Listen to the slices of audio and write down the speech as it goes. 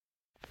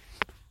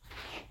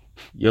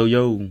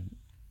Yo,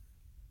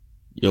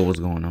 what's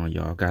going on,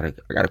 y'all? I got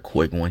a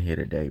quick one here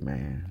today,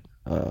 man.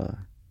 Want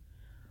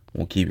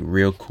to keep it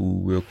real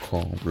cool, real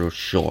calm, real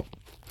short,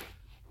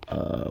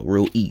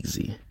 real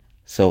easy.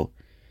 So,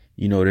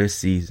 this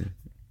season,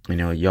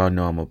 y'all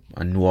know I'm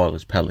a New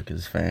Orleans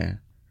Pelicans fan.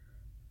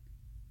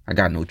 I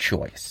got no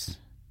choice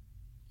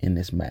in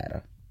this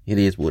matter. It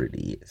is what it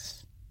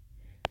is.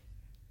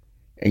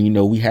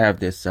 And we have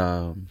this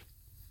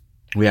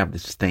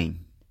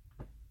thing.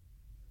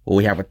 Well,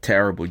 we have a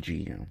terrible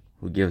GM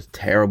who gives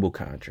terrible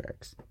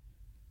contracts.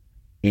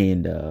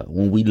 And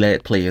when we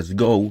let players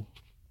go,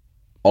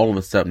 all of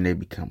a sudden they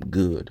become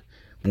good.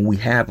 When we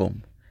have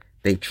them,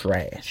 they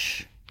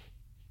trash.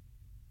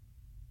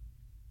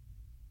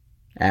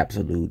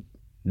 Absolute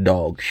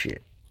dog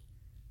shit.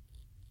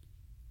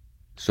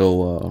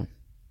 So,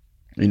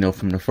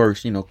 from the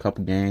first,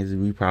 couple games,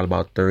 we probably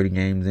about 30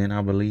 games in,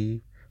 I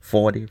believe.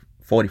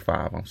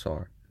 45, I'm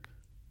sorry.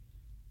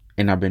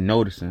 And I've been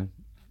noticing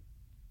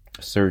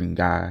a certain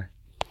guy,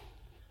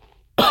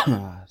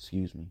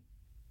 excuse me,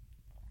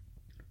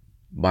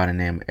 by the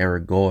name of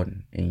Eric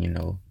Gordon.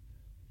 And,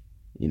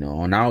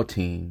 on our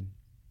team,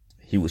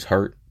 he was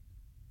hurt.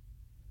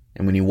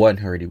 And when he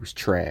wasn't hurt, he was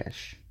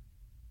trash.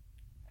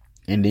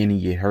 And then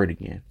he get hurt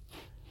again.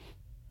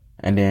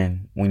 And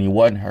then when he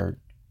wasn't hurt,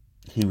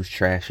 he was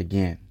trash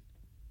again.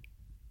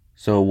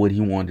 So what he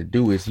wanted to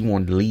do is he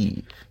wanted to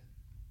leave.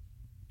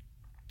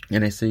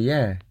 And they said,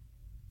 yeah.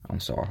 I'm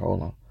sorry,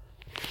 hold on.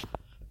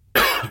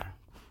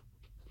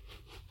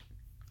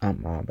 I'm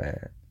my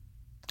bad.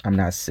 I'm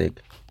not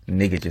sick.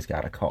 Nigga just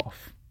got a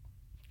cough.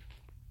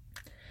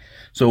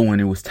 So when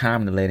it was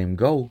time to let him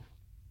go,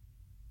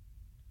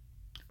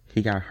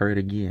 he got hurt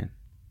again.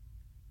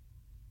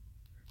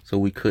 So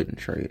we couldn't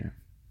trade him.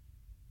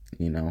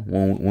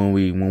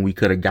 When we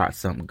could have got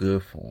something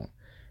good for him.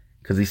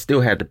 Because he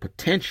still had the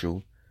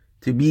potential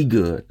to be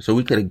good. So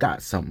we could have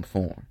got something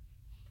for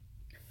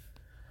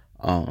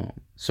him.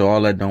 So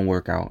all that don't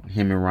work out.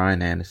 Him and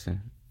Ryan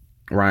Anderson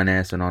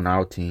on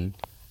our team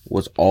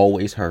was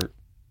always hurt.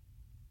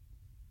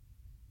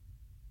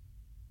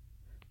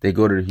 They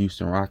go to the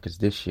Houston Rockets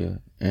this year.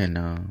 And,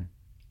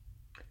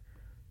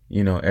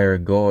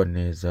 Eric Gordon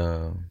is,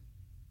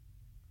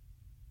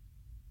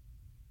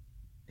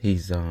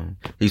 he's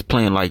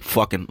playing like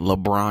fucking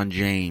LeBron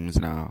James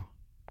now.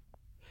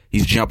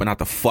 He's jumping out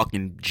the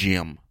fucking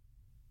gym.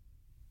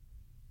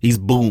 He's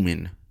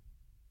booming.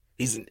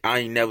 I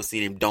ain't never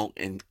seen him dunk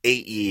in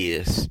 8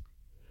 years.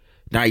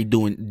 Now he's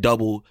doing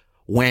double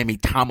whammy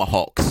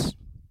tomahawks.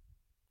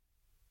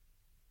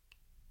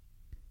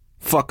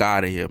 Fuck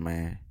out of here,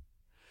 man.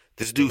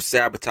 This dude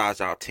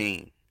sabotaged our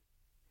team.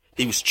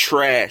 He was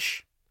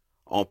trash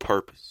on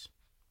purpose.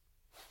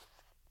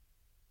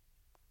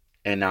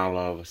 And now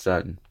all of a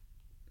sudden,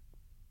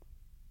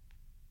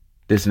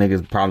 this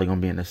nigga's probably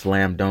gonna be in a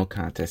slam dunk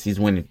contest. He's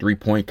winning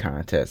 3-point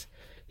contests.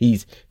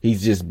 He's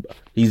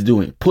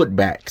doing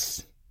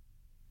putbacks.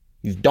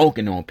 He's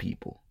dunking on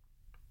people.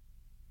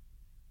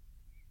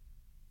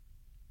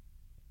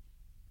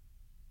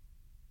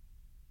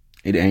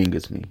 It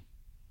angers me.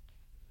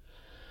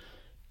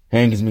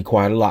 Angers me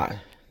quite a lot.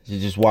 You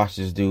just watch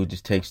this dude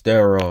just take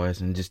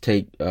steroids and just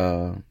take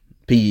PEDs,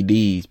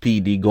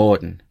 PED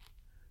Gordon.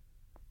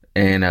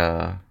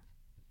 And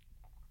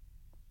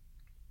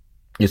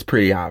it's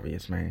pretty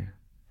obvious, man.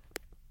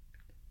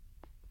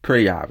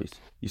 Pretty obvious.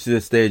 You should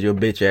have stayed your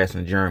bitch ass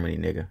in Germany,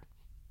 nigga.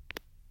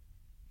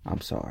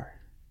 I'm sorry.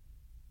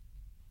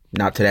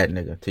 Not to that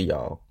nigga, to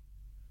y'all.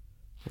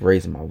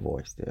 Raising my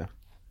voice there.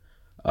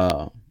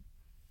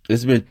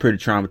 It's been pretty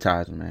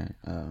traumatizing,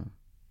 man.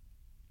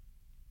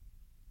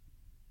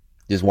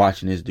 Just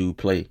watching this dude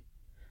play.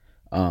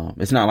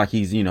 It's not like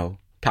he's,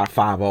 top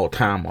 5 all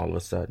time all of a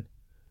sudden.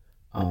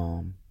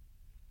 But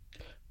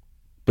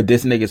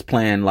this nigga's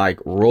playing like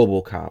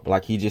RoboCop.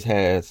 Like he just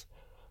has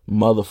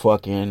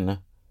motherfucking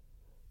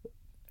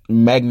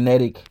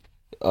magnetic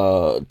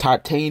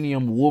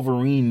titanium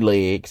Wolverine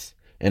legs.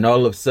 And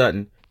all of a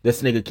sudden,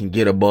 this nigga can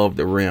get above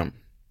the rim.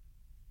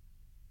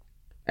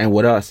 And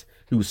with us,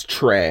 he was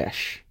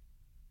trash.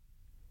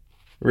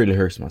 Really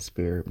hurts my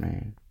spirit,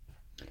 man.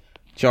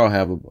 Y'all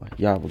have a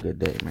good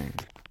day, man.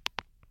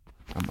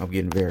 I'm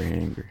getting very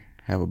angry.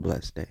 Have a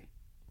blessed day.